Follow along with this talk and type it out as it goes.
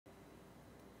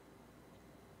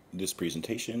This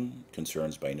presentation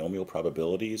concerns binomial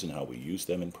probabilities and how we use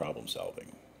them in problem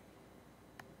solving.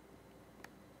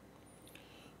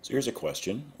 So here's a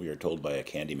question. We are told by a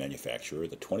candy manufacturer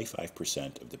that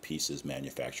 25% of the pieces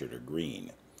manufactured are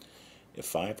green. If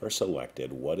 5 are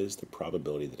selected, what is the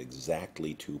probability that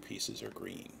exactly 2 pieces are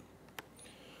green?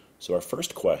 So our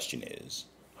first question is,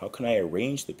 how can I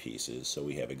arrange the pieces so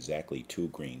we have exactly 2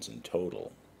 greens in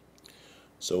total?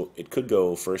 So it could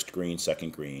go first green,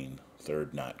 second green,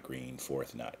 third not green,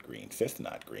 fourth not green, fifth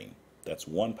not green. That's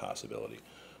one possibility,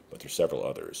 but there's several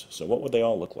others. So what would they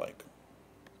all look like?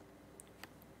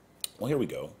 Well, here we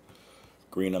go.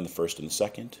 Green on the first and the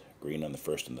second, green on the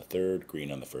first and the third,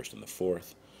 green on the first and the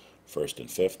fourth, first and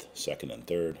fifth, second and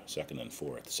third, second and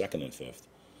fourth, second and fifth,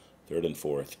 third and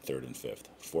fourth, third and fifth,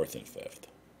 fourth and fifth.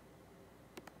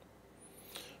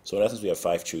 So in essence, we have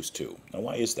 5 choose 2. Now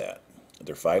why is that?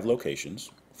 There are 5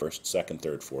 locations, first, second,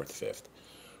 third, fourth, fifth.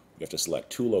 We have to select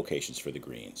 2 locations for the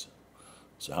greens.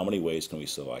 So how many ways can we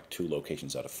select 2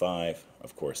 locations out of 5?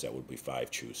 Of course, that would be 5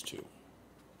 choose 2.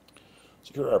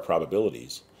 So here are our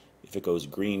probabilities. If it goes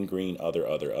green, green, other,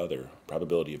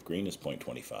 probability of green is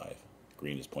 0.25.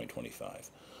 Green is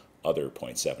 0.25. Other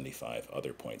 0.75,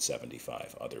 other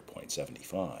 0.75, other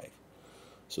 0.75.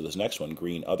 So this next one,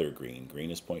 green, green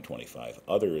is 0.25,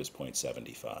 other is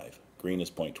 0.75, green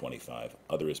is 0.25,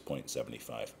 other is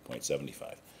 0.75,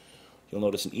 0.75. You'll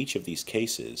notice in each of these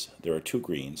cases there are 2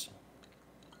 greens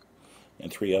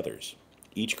and 3 others.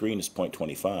 Each green is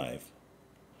 0.25,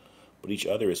 but each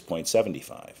other is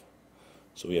 0.75.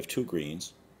 So we have 2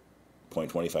 greens,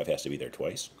 0.25 has to be there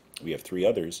twice. We have 3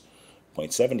 others,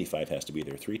 0.75 has to be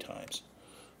there 3 times.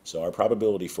 So our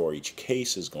probability for each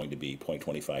case is going to be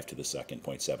 0.25 to the second,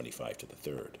 0.75 to the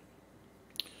third.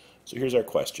 So here's our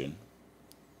question.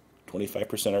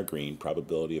 25% are green,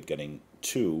 probability of getting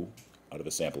 2 out of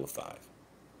a sample of 5.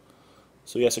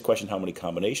 So we asked the question, how many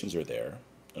combinations are there?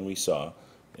 And we saw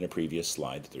in a previous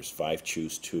slide that there's 5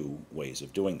 choose 2 ways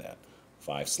of doing that.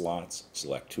 5 slots,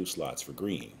 select 2 slots for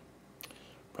green.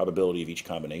 Probability of each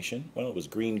combination? Well, it was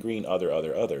green, green,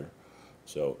 other.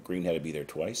 So green had to be there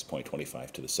twice,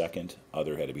 0.25 to the second.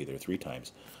 Other had to be there 3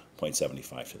 times,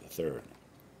 0.75 to the third.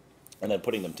 And then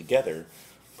putting them together,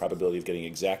 probability of getting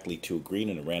exactly 2 green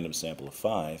in a random sample of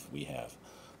 5, we have,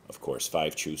 of course,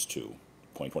 5 choose 2,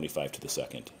 0.25 to the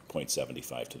second,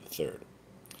 0.75 to the third.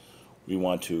 We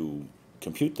want to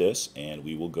compute this, and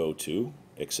we will go to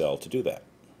Excel to do that.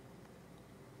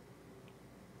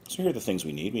 So here are the things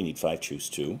we need. We need 5 choose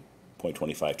 2,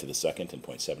 0.25 to the second, and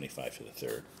 0.75 to the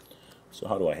third. So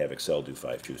how do I have Excel do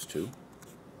 5 choose 2?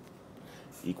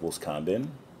 Equals combin,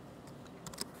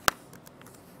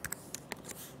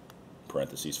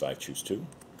 parentheses 5 choose 2.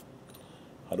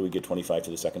 How do we get 25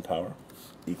 to the second power?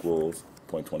 Equals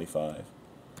 0.25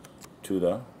 to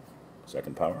the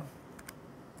second power.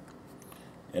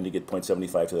 And to get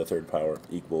 0.75 to the third power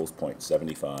equals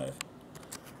 0.75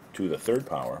 to the third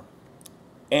power.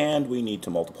 And we need to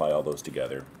multiply all those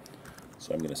together.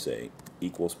 So I'm going to say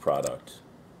equals product,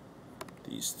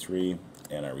 these 3,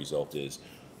 and our result is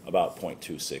about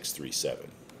 0.2637.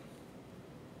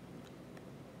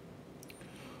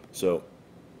 So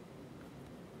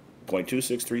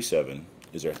 0.2637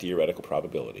 is our theoretical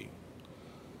probability.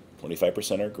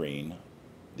 25% are green.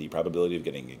 The probability of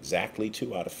getting exactly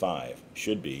 2 out of 5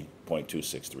 should be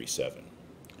 0.2637.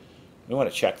 We want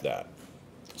to check that.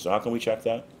 So how can we check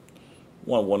that?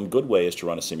 One good way is to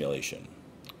run a simulation.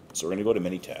 So we're going to go to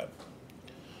MINITAB.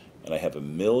 And I have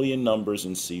 1,000,000 numbers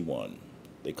in C1.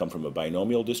 They come from a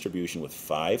binomial distribution with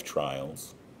 5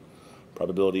 trials.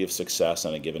 Probability of success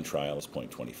on a given trial is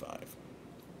 0.25.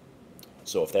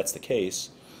 So if that's the case,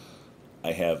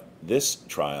 I have this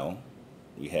trial,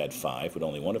 we had 5, but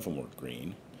only one of them were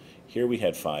green. Here we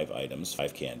had 5 items,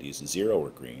 5 candies, 0 were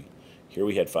green. Here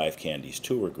we had 5 candies,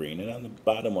 2 were green. And on the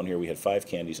bottom one here we had 5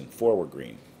 candies and 4 were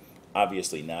green.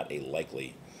 Obviously not a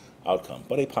likely outcome,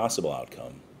 but a possible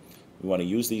outcome. We want to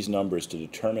use these numbers to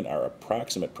determine our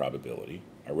approximate probability,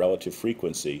 our relative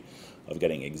frequency of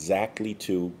getting exactly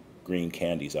 2 green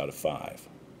candies out of 5.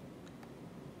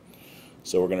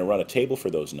 So we're going to run a table for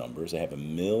those numbers. I have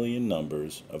 1,000,000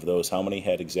 numbers. Of those, how many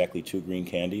had exactly 2 green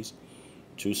candies?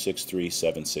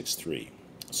 263,763.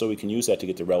 So we can use that to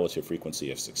get the relative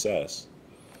frequency of success,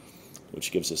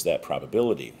 which gives us that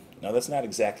probability. Now that's not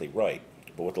exactly right,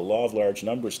 but what the law of large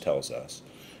numbers tells us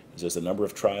is as the number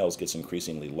of trials gets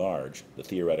increasingly large, the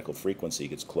theoretical frequency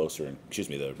gets closer,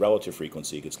 the relative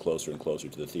frequency gets closer and closer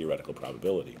to the theoretical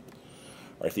probability.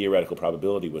 Our theoretical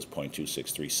probability was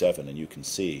 0.2637, and you can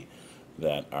see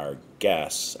that our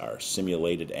guess, our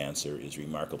simulated answer, is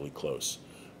remarkably close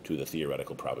to the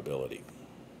theoretical probability.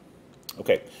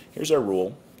 Okay, here's our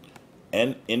rule.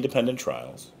 n independent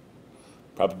trials.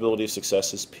 Probability of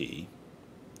success is p.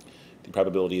 The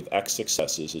probability of x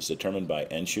successes is determined by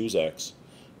n choose x,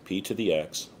 p to the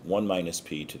x, 1 minus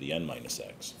p to the n minus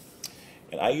x.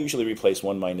 And I usually replace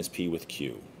 1 minus p with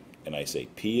q. And I say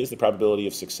p is the probability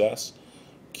of success,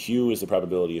 q is the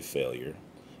probability of failure,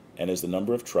 n is the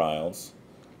number of trials,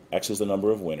 x is the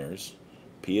number of winners,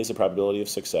 p is the probability of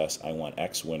success, I want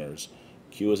x winners,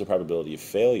 q is the probability of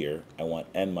failure, I want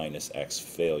n minus x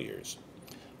failures.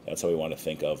 That's how we want to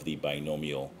think of the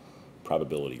binomial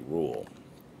probability rule.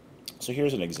 So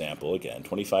here's an example again.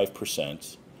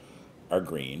 25% are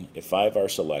green. If 5 are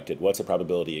selected, what's the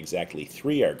probability exactly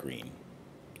 3 are green?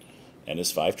 N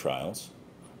is 5 trials.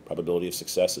 Probability of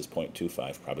success is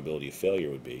 0.25. Probability of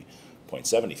failure would be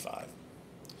 0.75.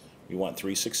 We want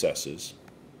 3 successes.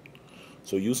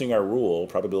 So using our rule,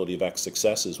 probability of x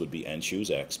successes would be n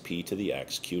choose x, p to the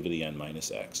x, q to the n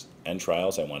minus x. N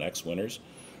trials, I want x winners.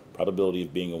 Probability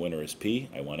of being a winner is p.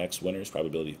 I want x winners.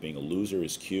 Probability of being a loser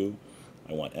is q.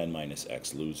 I want n minus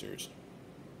x losers.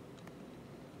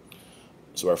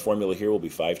 So our formula here will be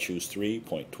 5 choose 3,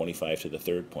 0.25 to the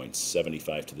third,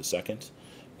 0.75 to the second.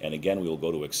 And again, we will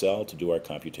go to Excel to do our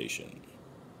computation.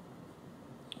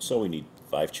 So we need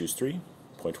 5 choose 3,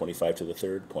 0.25 to the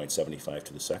third, 0.75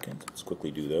 to the second. Let's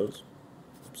quickly do those.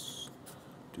 Oops.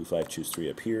 Do 5 choose 3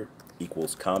 up here,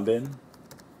 equals combin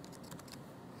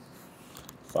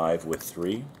 5 with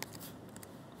 3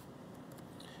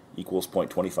 equals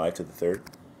 0.25 to the third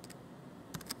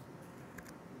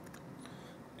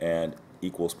and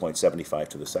equals 0.75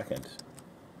 to the second.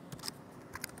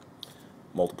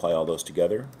 Multiply all those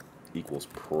together, equals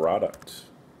product.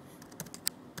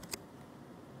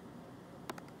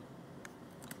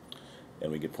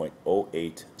 And we get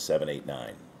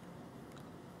 0.08789.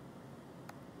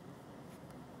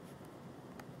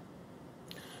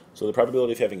 So the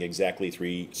probability of having exactly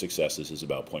 3 successes is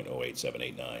about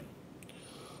 0.08789.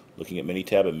 Looking at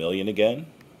MINITAB, a million again.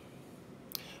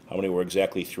 How many were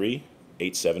exactly 3?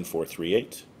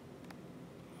 87438.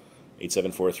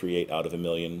 87438 out of a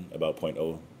million, about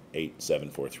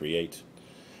 0.087438.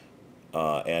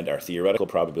 And our theoretical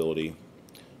probability,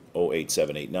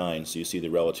 0.08789. So you see the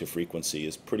relative frequency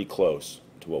is pretty close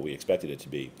to what we expected it to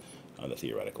be on the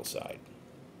theoretical side.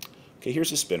 Okay,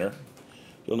 here's a spinner.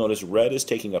 You'll notice red is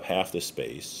taking up half the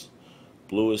space,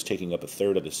 blue is taking up a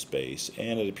third of the space,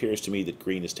 and it appears to me that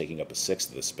green is taking up a sixth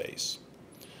of the space.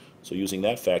 So using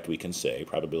that fact, we can say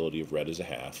probability of red is a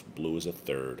half, blue is a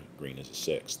third, green is a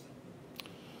sixth.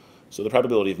 So the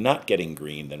probability of not getting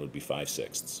green then would be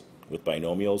 5/6. With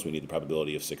binomials, we need the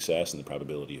probability of success and the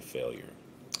probability of failure.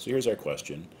 So here's our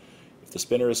question. If the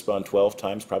spinner is spun 12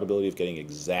 times, probability of getting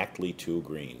exactly 2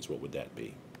 greens, what would that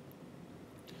be?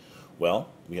 Well,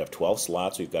 we have 12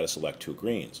 slots, we've got to select 2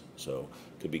 greens. So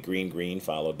it could be green, green,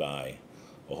 followed by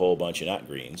a whole bunch of not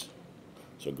greens.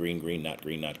 So green, green, not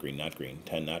green, not green, not green,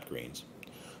 10 not greens.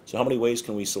 So how many ways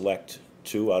can we select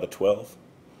 2 out of 12?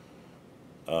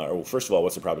 Well, first of all,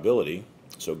 what's the probability?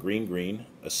 So green, green,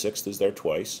 a sixth is there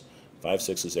twice, 5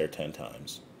 6 is there 10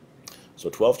 times. So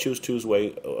 12 choose 2's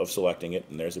way of selecting it,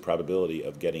 and there's the probability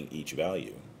of getting each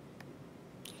value.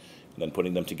 And then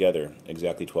putting them together,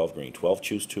 exactly 12 green. 12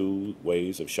 choose 2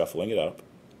 ways of shuffling it up.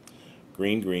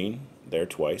 Green, green, there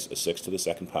twice, a sixth to the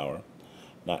second power.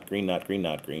 Not green, not green,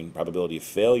 not green. Probability of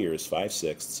failure is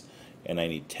 5/6, and I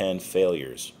need 10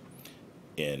 failures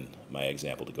in my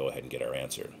example to go ahead and get our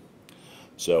answer.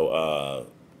 So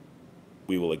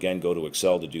we will again go to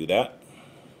Excel to do that.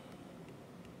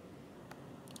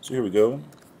 So here we go.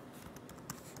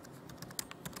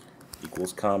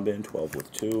 Equals combin 12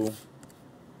 with 2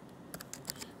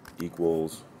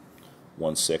 equals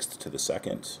 1/6 to the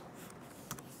second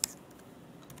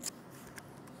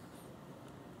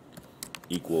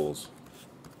equals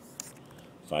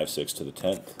 5/6 to the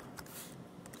 10th.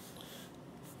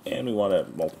 And we want to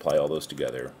multiply all those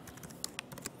together.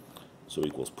 So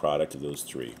equals product of those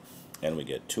 3. And we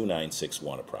get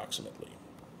 2961 approximately.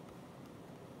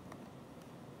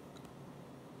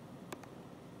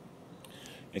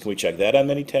 And can we check that on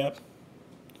MINITAB?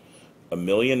 A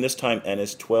million, this time n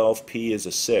is 12, p is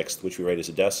a sixth, which we write as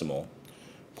a decimal,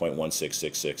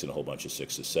 0.1666, and a whole bunch of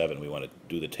 6 is 7. We want to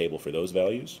do the table for those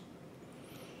values.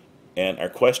 And our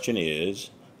question is,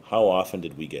 how often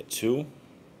did we get 2?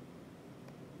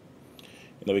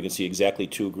 And then we can see exactly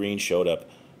 2 green showed up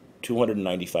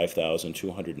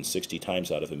 295,260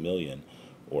 times out of a million,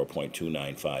 or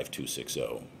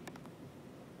 0.295260.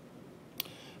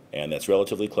 And that's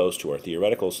relatively close to our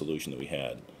theoretical solution that we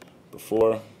had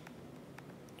before,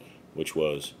 which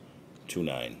was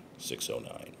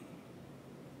 29609.